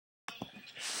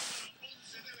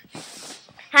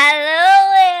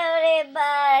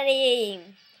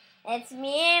It's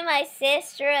me and my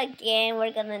sister again.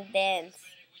 We're gonna dance.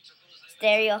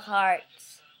 Stereo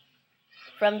Hearts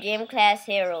from Gym Class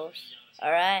Heroes.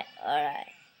 Alright?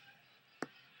 Alright.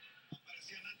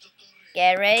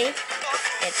 Get ready.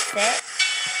 Get set.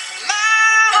 My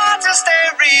heart's a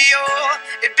stereo.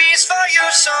 It beats for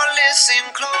you, so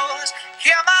listen close.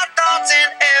 Hear my thoughts in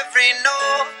every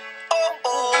note. Oh,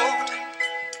 oh.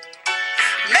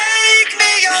 Make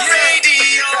me your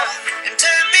radio and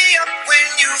turn me up when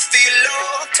you feel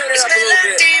low. This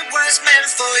melody was meant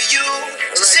for you,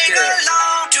 so sing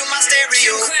along to my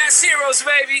stereo. Gym Class Heroes,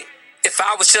 baby. If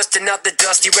I was just another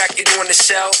dusty record on the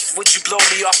shelf, would you blow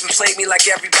me off and play me like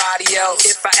everybody else?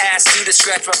 If I asked you to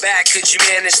scratch my back, could you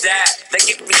manage that? Like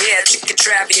if we had chicken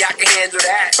trappy, I can handle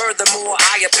that. Furthermore,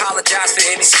 I apologize for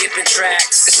any skipping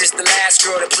tracks. This is the last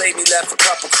girl that played me, left a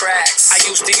couple cracks. I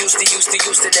used to,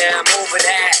 now I'm over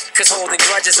that. Cause holding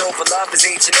grudges over love is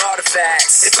ancient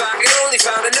artifacts. If I could only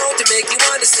find a note to make you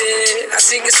understand, I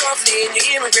sing it softly in your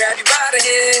ear and grab you by the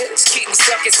hands. Keep me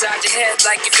stuck inside your head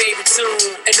like your favorite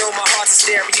tune. And know my heart's a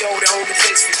stereo, the only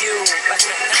place for you. My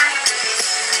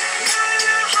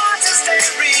heart's a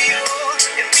stereo.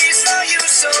 It beats for you,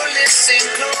 so listen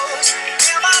close.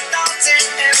 Hear my thoughts in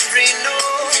every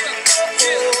note. Oh,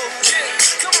 oh.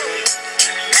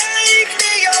 Make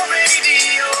me your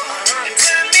radio and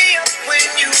turn me up when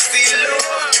you feel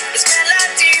low. This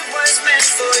melody was meant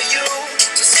for you,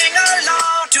 so sing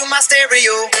along to my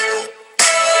stereo.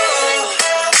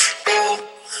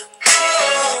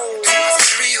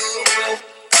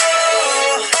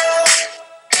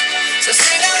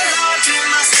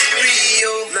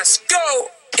 Let's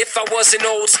go! If I was an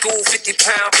old school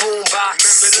 50-pound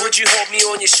boombox, would you hold me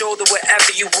on your shoulder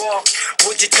wherever you walk?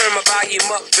 Would you turn my volume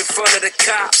up in front of the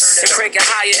cops and crank it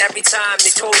higher every time they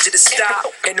told you to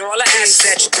stop? And all I ask is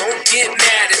that you don't get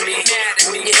mad at me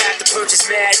when you have to purchase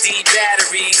Mad D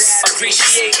batteries.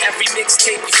 Appreciate every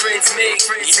mixtape your friends make.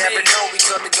 You never know, we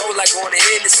come and go like on the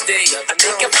interstate. I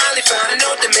think I finally found a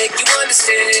note to make you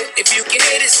understand. If you can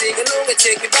hit it, sing along and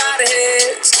take me by the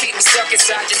hands. Keep me stuck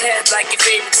inside your head like your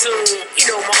favorite tune. You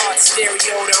know my heart's a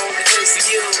stereo, the only place for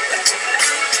you.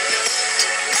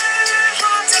 My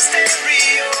heart's a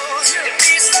stereo. It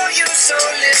beats for you, so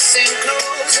listen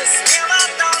close. Hear my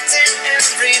thoughts in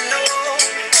every note.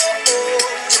 Oh, oh.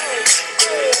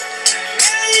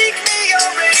 Make me your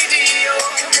radio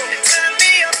and turn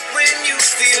me up when you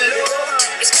feel low.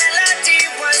 This melody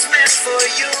was meant for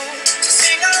you, so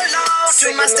sing along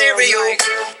to my stereo.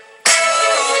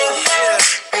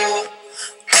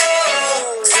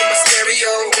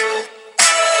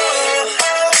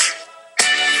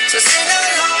 So sing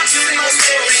along to my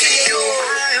stereo.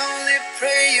 I only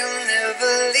pray you'll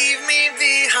never leave me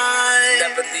behind.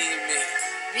 Never leave me.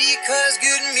 Because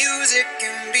good music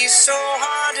can be so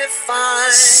hard to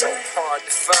find. So hard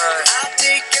to find. I'll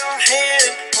take your hand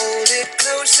and hold it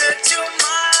closer to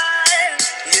mine.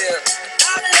 Yeah.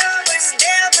 Our love was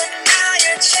there, but now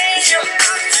you're changing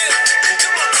my mind.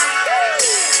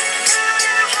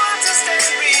 My heart's a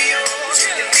stereo.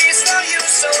 It beats for you,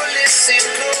 so listen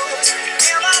close.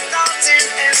 Hear my thoughts in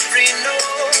every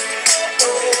note. Oh,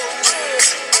 oh.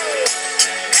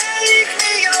 Make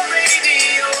me your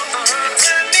radio and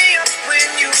turn me up when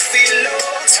you feel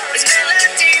low. This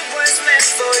melody was meant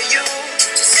for you,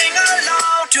 so sing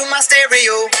along to my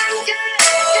stereo.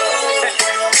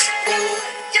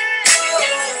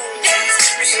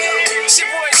 It's your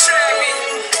boy Travi,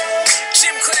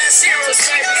 Gym Class Heroes,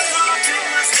 baby.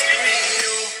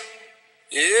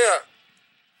 Yeah.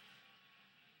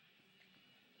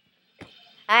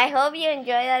 I hope you enjoyed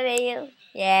that video.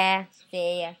 Yeah,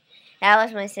 see ya. That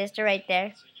was my sister right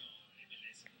there.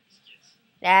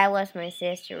 That was my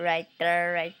sister right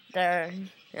there, right there.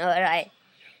 Alright.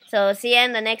 So see ya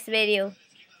in the next video.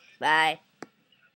 Bye.